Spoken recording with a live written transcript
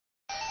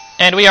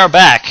And we are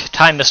back.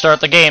 Time to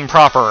start the game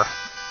proper.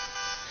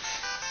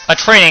 A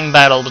training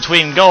battle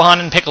between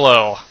Gohan and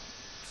Piccolo.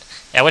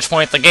 At which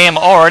point the game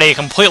already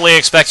completely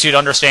expects you to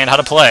understand how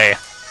to play.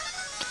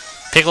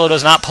 Piccolo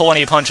does not pull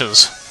any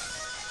punches.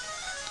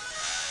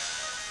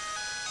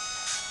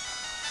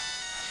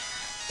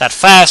 That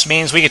fast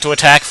means we get to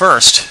attack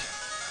first.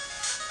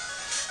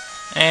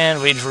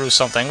 And we drew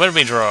something. What did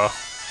we draw?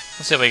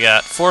 Let's see what we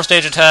got.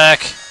 4-stage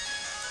attack.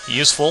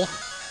 Useful.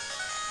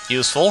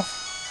 Useful.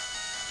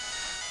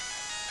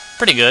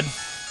 Pretty good.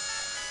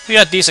 We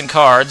got decent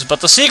cards, but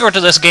the secret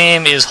to this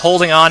game is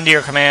holding on to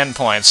your command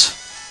points.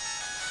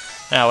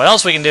 Now, what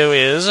else we can do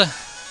is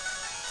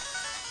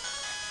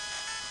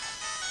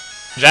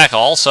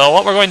Jackal. So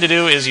what we're going to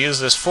do is use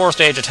this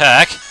 4-stage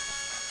attack,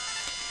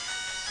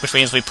 which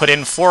means we put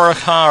in 4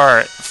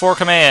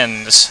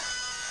 commands.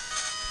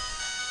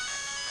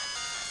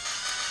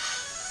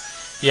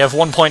 You have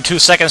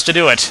 1.2 seconds to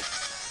do it.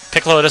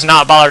 Piccolo does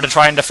not bother to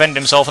try and defend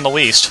himself in the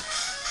least.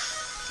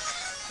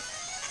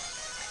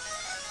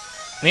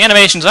 The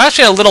animations are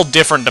actually a little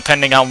different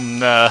depending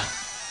on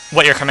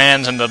what your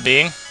commands end up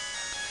being.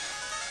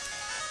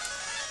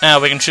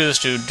 Now we can choose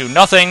to do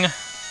nothing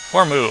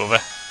or move.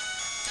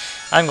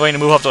 I'm going to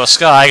move up to the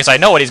sky because I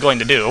know what he's going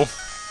to do.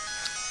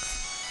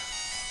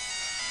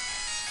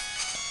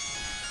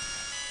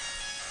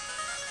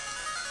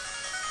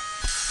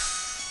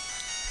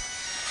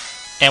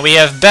 And we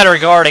have better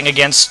guarding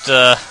against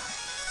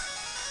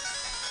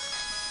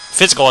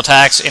physical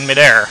attacks in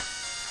midair.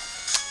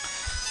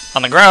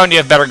 On the ground, you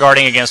have better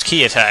guarding against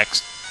key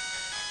attacks.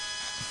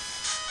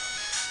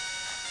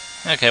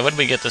 Okay, what did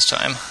we get this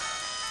time?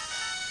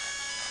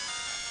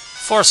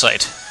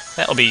 Foresight.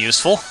 That'll be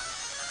useful.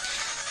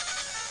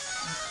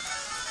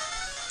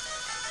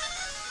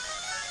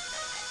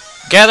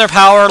 Gather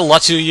Power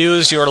lets you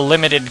use your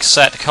limited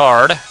set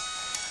card,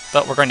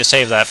 but we're going to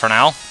save that for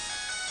now.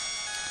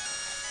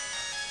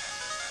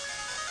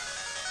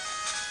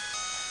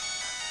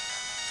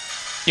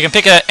 You can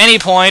pick at any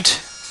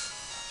point,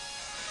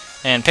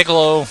 and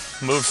Piccolo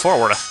moved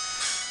forward.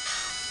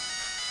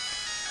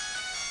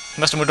 He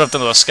must have moved up to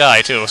the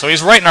sky, too. So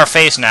he's right in our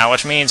face now,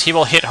 which means he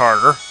will hit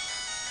harder.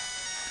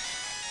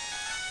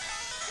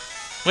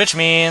 Which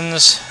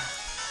means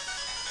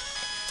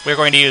we're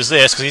going to use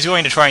this, because he's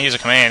going to try and use a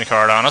command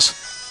card on us.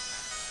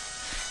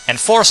 And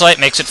Foresight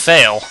makes it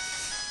fail.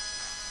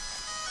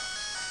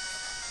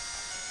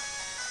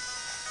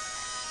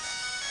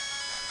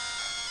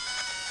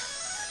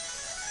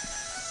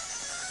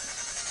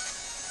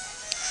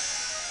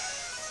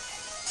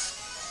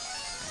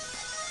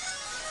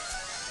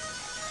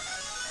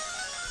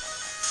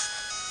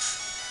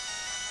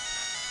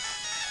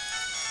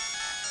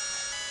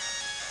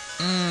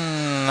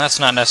 That's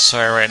not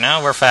necessary right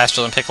now. We're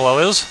faster than Piccolo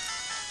is.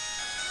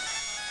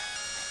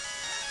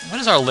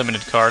 What is our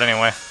limited card,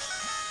 anyway?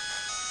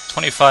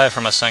 25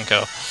 from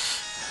Masenko.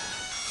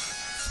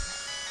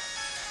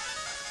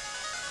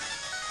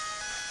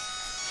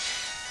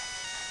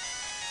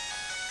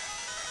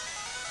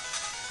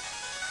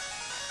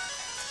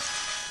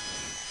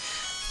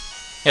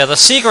 Yeah, the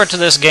secret to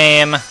this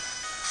game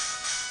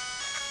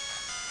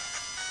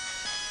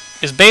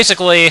is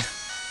basically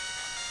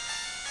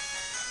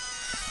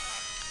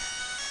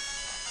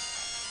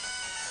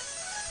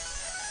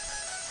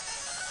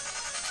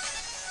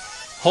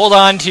hold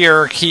on to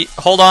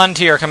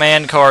your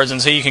command cards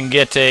until you can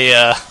get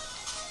a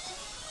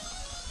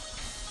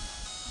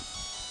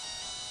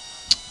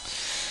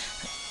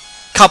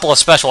couple of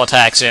special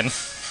attacks in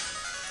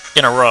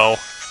a row,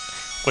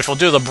 which will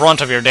do the brunt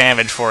of your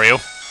damage for you.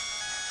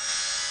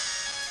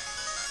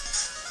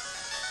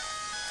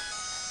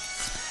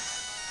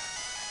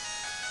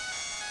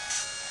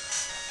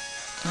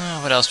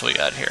 What else do we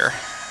got here?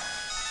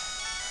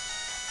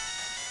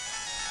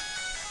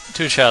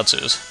 2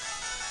 Chaozus.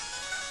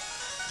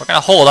 We're going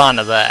to hold on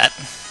to that.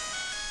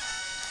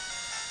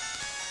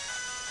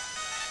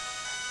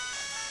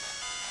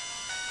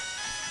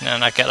 No,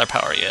 not Gather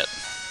Power yet.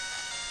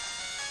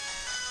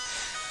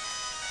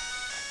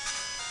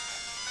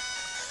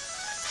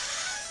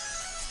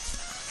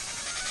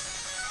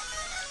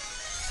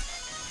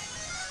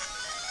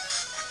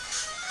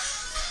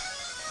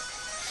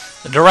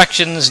 The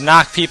directions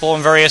knock people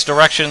in various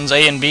directions.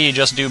 A and B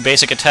just do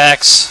basic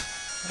attacks,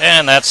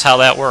 and that's how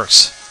that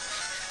works.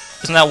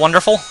 Isn't that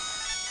wonderful?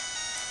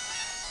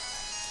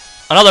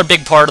 Another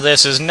big part of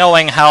this is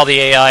knowing how the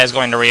AI is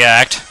going to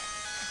react.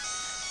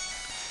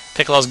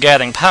 Piccolo's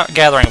gathering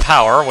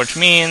power, which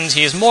means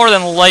he's more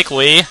than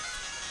likely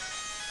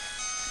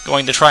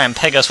going to try and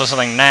peg us with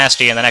something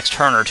nasty in the next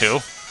turn or two.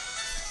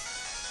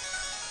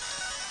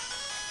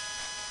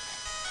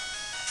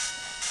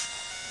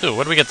 Ooh,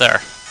 what do we get there?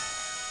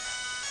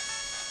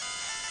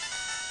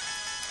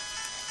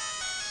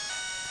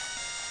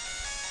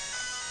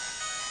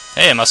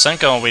 Hey,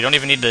 Masenko, we don't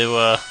even need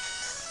to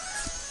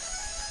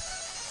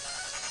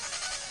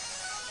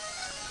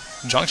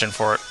junction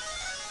for it.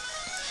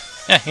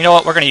 Yeah, you know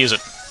what? We're going to use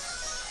it.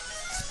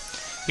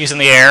 He's in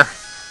the air.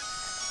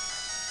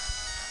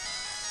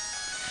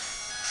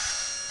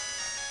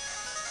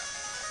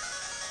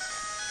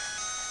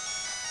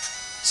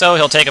 So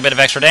he'll take a bit of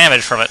extra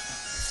damage from it.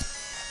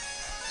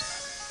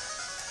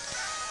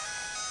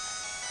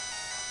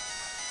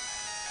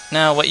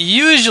 Now, what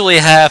usually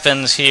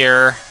happens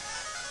here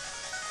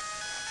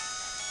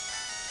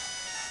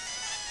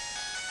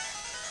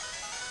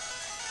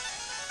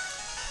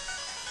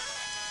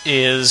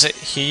is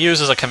he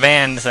uses a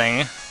command thing,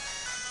 and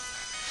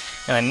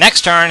then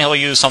next turn he'll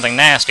use something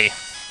nasty.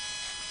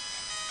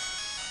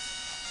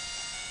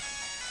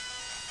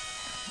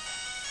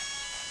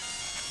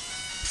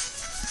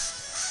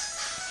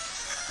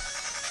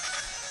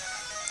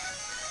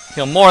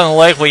 He'll more than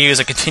likely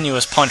use a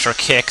continuous punch or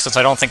kick, since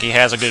I don't think he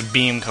has a good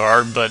beam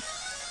card, but...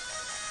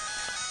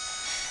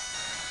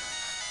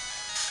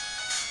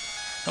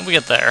 when we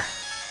get there.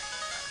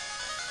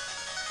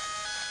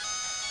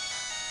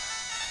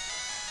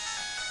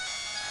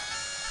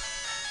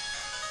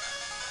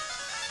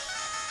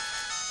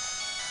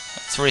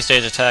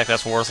 Three-stage attack,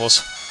 that's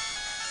worthless.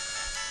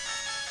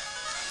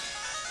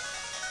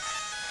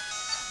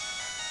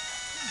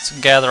 Let's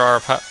gather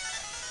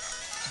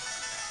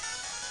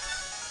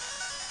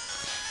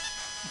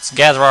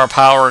our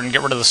power and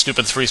get rid of the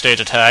stupid three-stage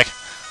attack.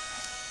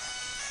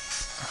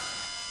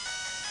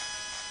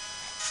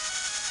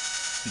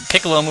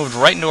 Piccolo moved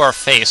right into our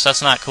face.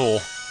 That's not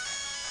cool.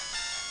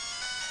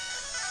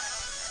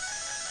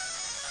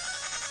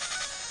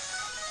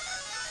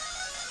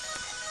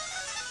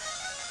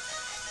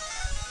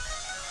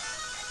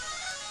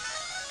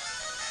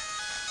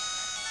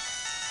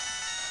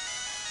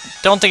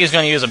 Don't think he's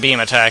going to use a beam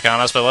attack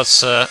on us, but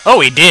let's... oh,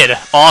 he did!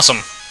 Awesome!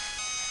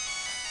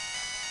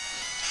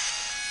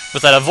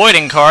 With that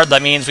avoiding card,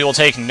 that means we will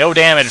take no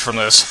damage from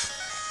this.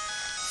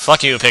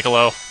 Fuck you,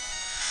 Piccolo.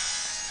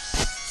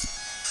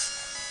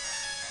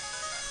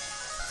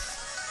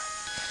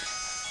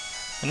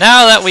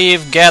 Now that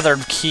we've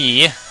gathered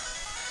Ki,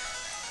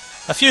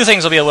 a few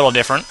things will be a little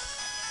different.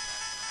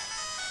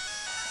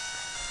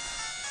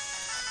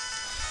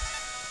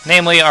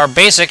 Namely, our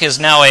basic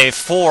is now a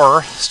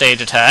 4-stage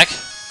attack.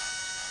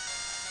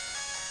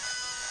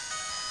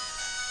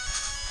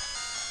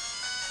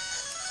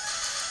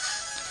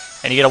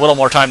 And you get a little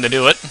more time to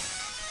do it.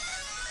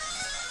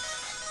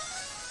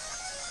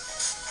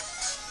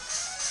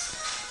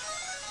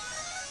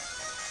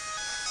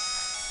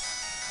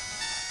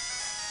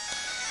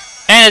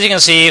 And as you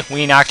can see,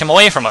 we knocked him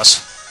away from us.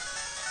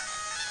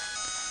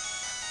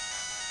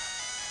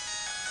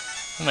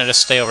 I'm going to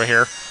just stay over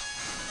here.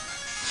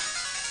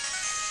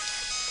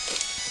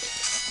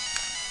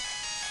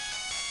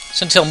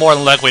 Since he'll more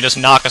than likely just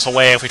knock us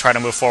away if we try to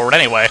move forward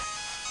anyway.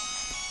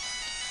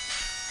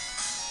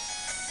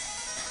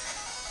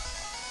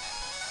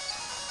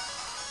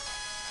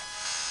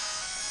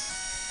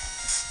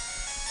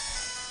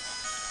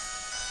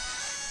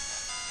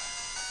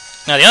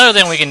 Now the other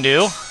thing we can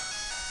do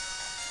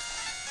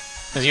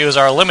is use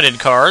our limited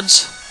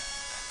cards.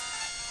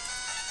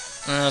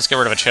 Let's get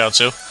rid of a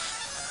Chaozu.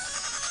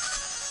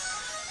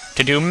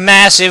 To do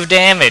massive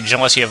damage,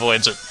 unless he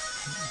avoids it.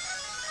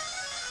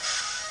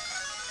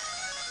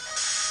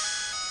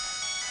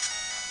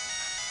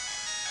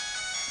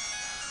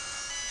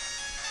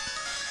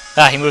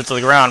 Ah, he moved to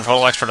the ground for a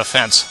little extra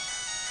defense.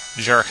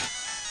 Jerk.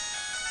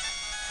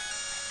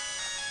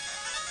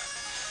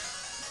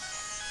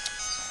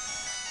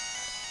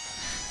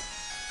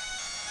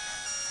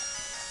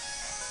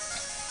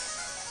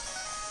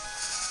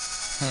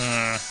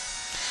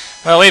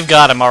 Well, we've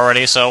got him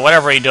already, so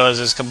whatever he does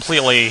is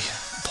completely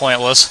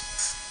pointless.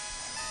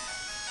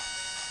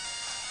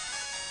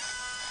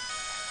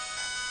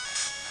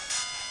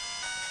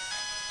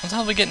 What the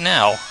hell do we get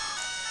now?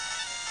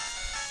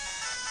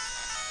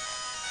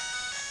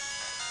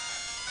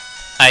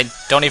 I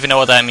don't even know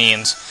what that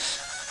means.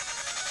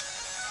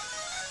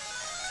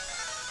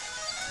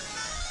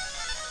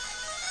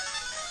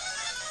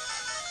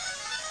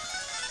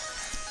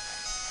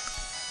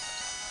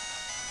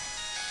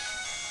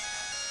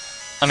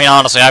 I mean,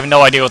 honestly, I have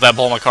no idea what that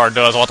Bulma card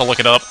does. I'll have to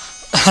look it up.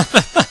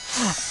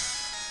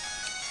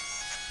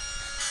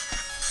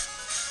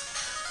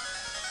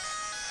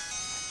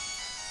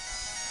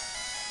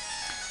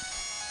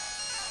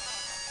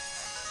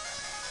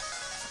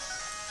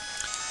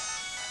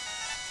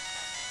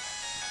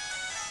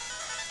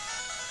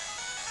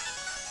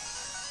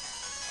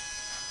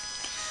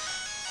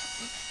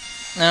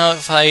 Now,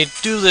 if I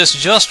do this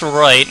just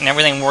right and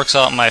everything works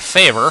out in my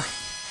favor...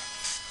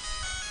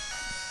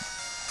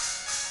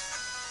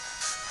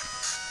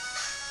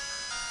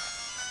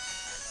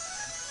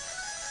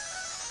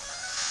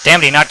 Damn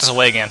it, he knocked us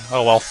away again.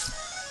 Oh well.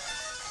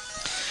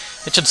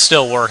 It should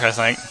still work, I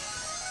think.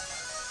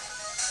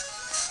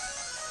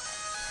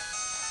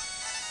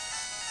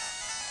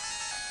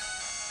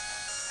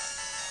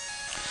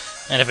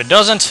 And if it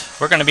doesn't,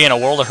 we're going to be in a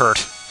world of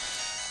hurt.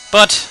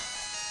 But,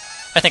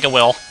 I think it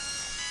will.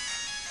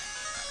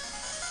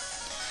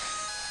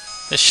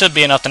 This should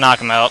be enough to knock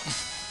him out.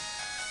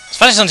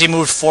 Especially since he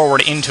moved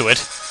forward into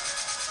it.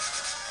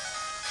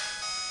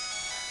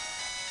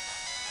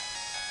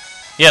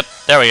 Yep,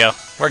 there we go.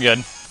 We're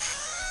good.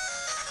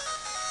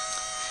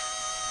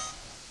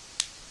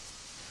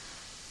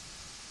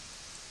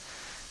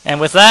 And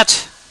with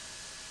that,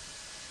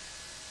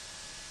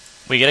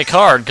 we get a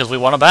card because we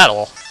won a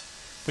battle.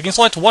 We can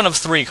select one of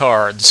 3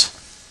 cards.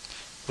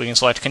 We can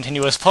select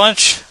Continuous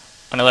Punch,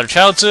 another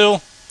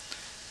Chaozu,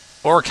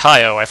 or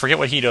Kaio. I forget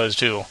what he does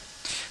too.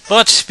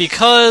 But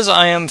because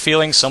I am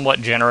feeling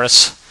somewhat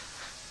generous,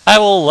 I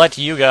will let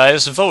you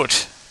guys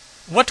vote.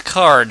 What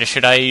card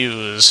should I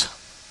use?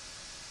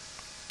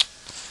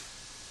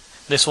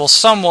 This will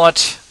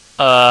somewhat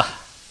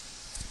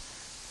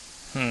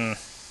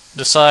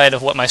decide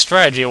what my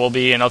strategy will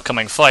be in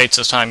upcoming fights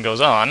as time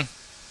goes on.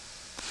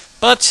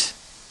 But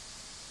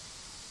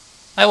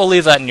I will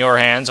leave that in your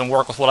hands and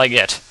work with what I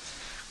get.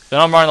 The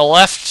number on the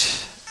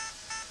left,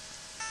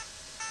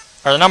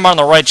 or the number on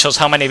the right, shows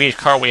how many of each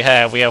card we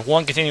have. We have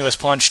 1 Continuous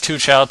Punch, 2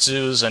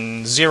 Chaozus,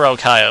 and 0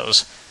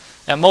 Kaios.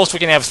 At most, we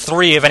can have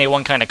 3 of any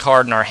one kind of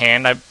card in our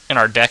hand, in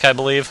our deck, I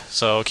believe.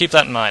 So keep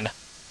that in mind.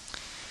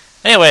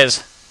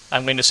 Anyways,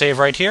 I'm going to save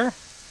right here.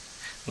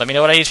 Let me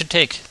know what I should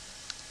take.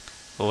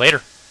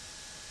 Later.